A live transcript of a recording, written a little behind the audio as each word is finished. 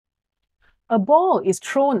A ball is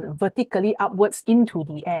thrown vertically upwards into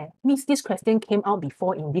the air. Means this question came out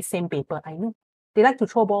before in this same paper, I know. They like to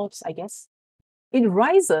throw balls, I guess. It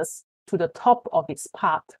rises to the top of its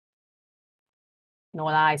path. No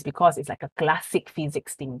lah, it's because it's like a classic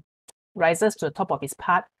physics thing. Rises to the top of its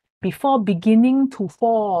path before beginning to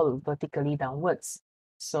fall vertically downwards.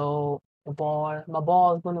 So my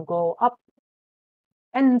ball is going to go up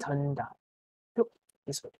and turn down. Look,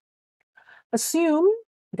 this way. Assume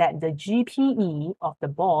that the GPE of the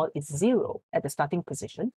ball is 0 at the starting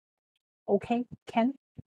position. Okay, can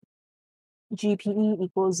GPE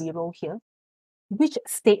equals 0 here? Which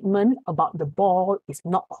statement about the ball is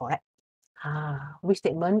not correct? Which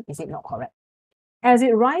statement is it not correct? As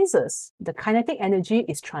it rises, the kinetic energy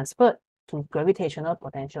is transferred to gravitational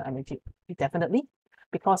potential energy. Definitely,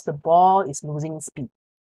 because the ball is losing speed,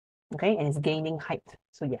 okay, and it's gaining height.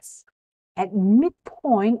 So yes, at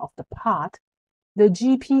midpoint of the path, the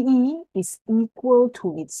GPE is equal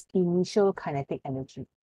to its initial kinetic energy.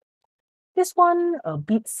 This one a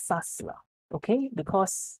bit sus lah, okay,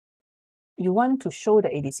 because you want to show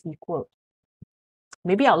that it is equal.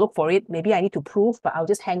 Maybe I'll look for it. Maybe I need to prove, but I'll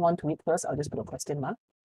just hang on to it first. I'll just put a question mark.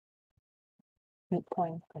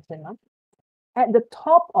 Midpoint, question mark. At the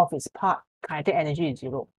top of its path, kinetic energy is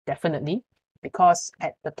 0. Definitely, because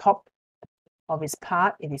at the top of its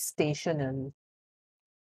path, it is stationary.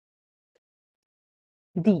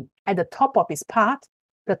 D. At the top of its path,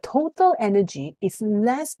 the total energy is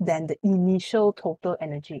less than the initial total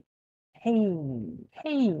energy. Hey,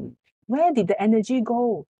 where did the energy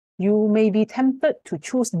go? You may be tempted to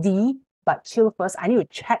choose D, but chill first. I need to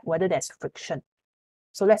check whether there's friction.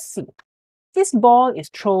 So let's see. This ball is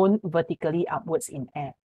thrown vertically upwards in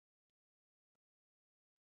air.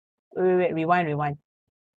 Wait, rewind.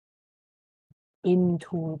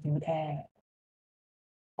 Into the air.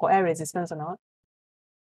 Got air resistance or not?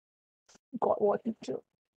 Got what teacher?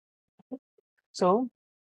 So,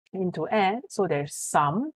 into air, so there's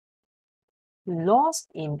some loss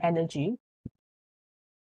in energy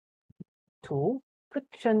to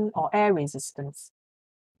friction or air resistance.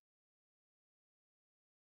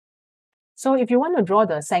 So if you want to draw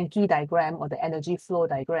the Sankey diagram or the energy flow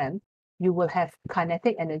diagram, you will have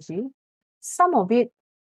kinetic energy. Some of it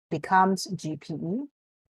becomes GPE,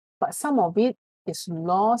 but some of it is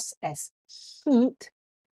lost as heat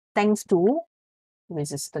thanks to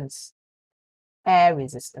resistance, air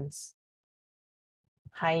resistance.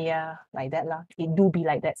 Higher, like that lah. It do be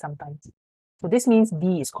like that sometimes. So this means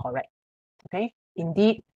D is correct. Okay,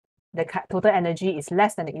 indeed, the total energy is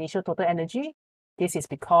less than the initial total energy. This is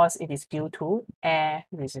because it is due to air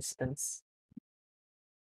resistance.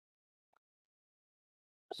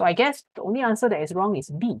 So I guess the only answer that is wrong is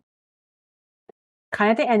B.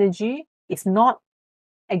 Kinetic energy is not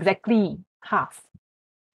exactly half.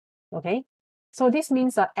 Okay, so this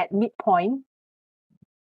means that at midpoint,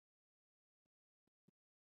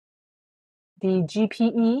 the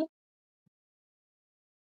GPE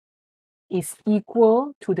is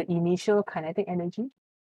equal to the initial kinetic energy.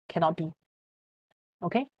 Cannot be.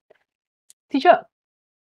 Okay, teacher,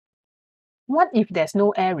 what if there's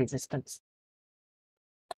no air resistance?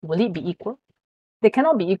 Will it be equal? They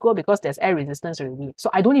cannot be equal because there's air resistance already.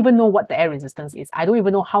 So I don't even know what the air resistance is. I don't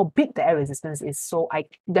even know how big the air resistance is. So I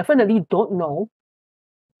definitely don't know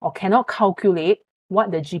or cannot calculate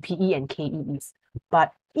what the GPE and KE is.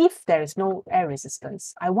 But if there is no air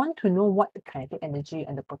resistance, I want to know what the kinetic energy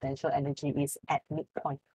and the potential energy is at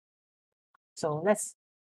midpoint. So let's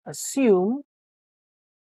assume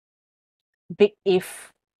big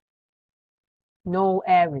if no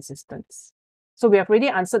air resistance. So we have already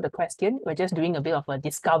answered the question. We're just doing a bit of a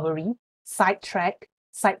discovery, sidetrack,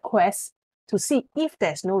 side quest to see if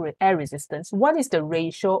there's no air resistance, what is the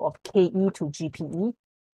ratio of KE to GPE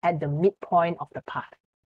at the midpoint of the path?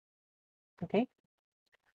 Okay.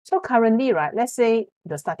 So currently, right, let's say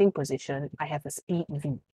the starting position, I have a speed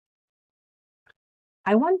V.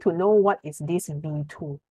 I want to know what is this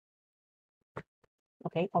V2.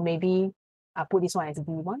 Okay, or maybe I'll put this one as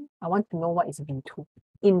V1. I want to know what is V2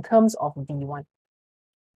 in terms of V1.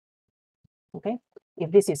 Okay,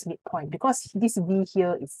 if this is midpoint, because this V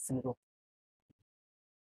here is 0.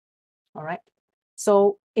 All right,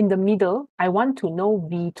 so in the middle, I want to know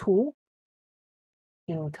V2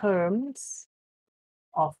 in terms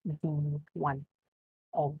of V1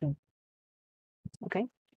 or V. Okay,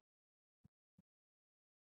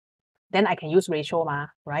 then I can use ratio,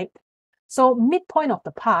 right? So midpoint of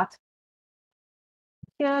the path,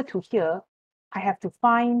 here to here, I have to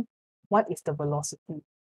find what is the velocity.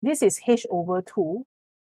 This is h/2.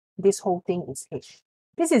 This whole thing is h.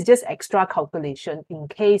 This is just extra calculation in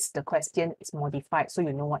case the question is modified, so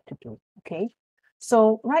you know what to do, okay?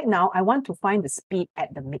 So right now, I want to find the speed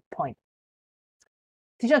at the midpoint.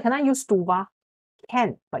 Teacher, can I use 2 bar?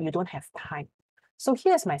 Can, but you don't have time. So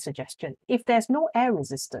here's my suggestion. If there's no air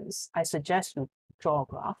resistance, I suggest you draw a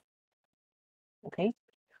graph, okay?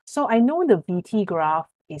 So I know the VT graph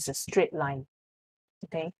is a straight line,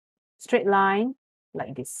 okay? Straight line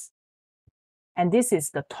like this. And this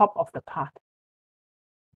is the top of the path.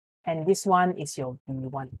 And this one is your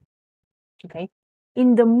V1, okay?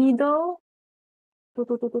 In the middle,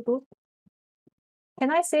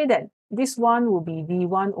 can I say that this one will be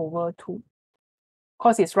V1 over 2?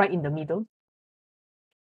 Because it's right in the middle.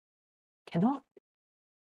 Cannot.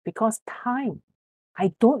 Because time.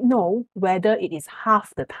 I don't know whether it is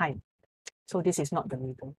half the time. So this is not the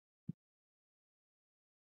middle.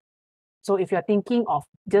 So if you're thinking of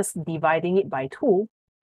just dividing it by 2,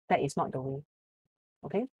 that is not the way.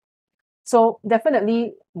 Okay? So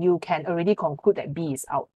definitely you can already conclude that B is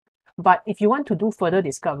out. But if you want to do further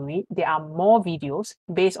discovery, there are more videos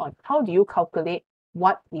based on how do you calculate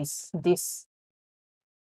what is this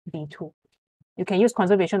B2. You can use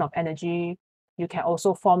conservation of energy. You can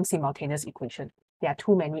also form simultaneous equation. There are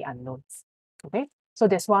too many unknowns. Okay, so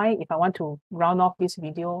that's why if I want to round off this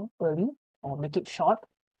video early or make it short,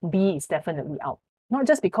 B is definitely out. Not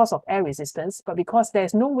just because of air resistance, but because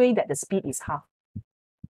there's no way that the speed is half.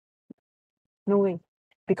 No way.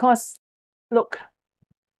 Because, look,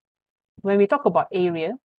 when we talk about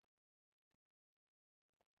area,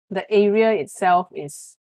 the area itself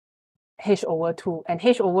is h over 2, and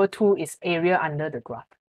h over 2 is area under the graph.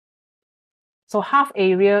 So half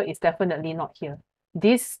area is definitely not here.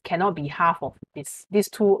 This cannot be half of this. These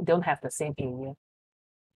two don't have the same area.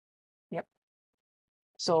 Yep.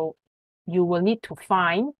 So you will need to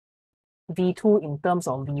find V2 in terms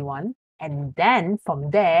of V1, and then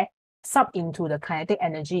from there, sub into the kinetic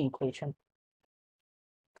energy equation.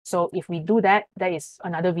 So if we do that, that is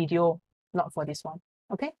another video, not for this one.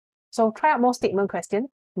 Okay? So try out more statement question,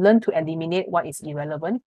 learn to eliminate what is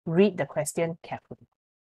irrelevant, read the question carefully.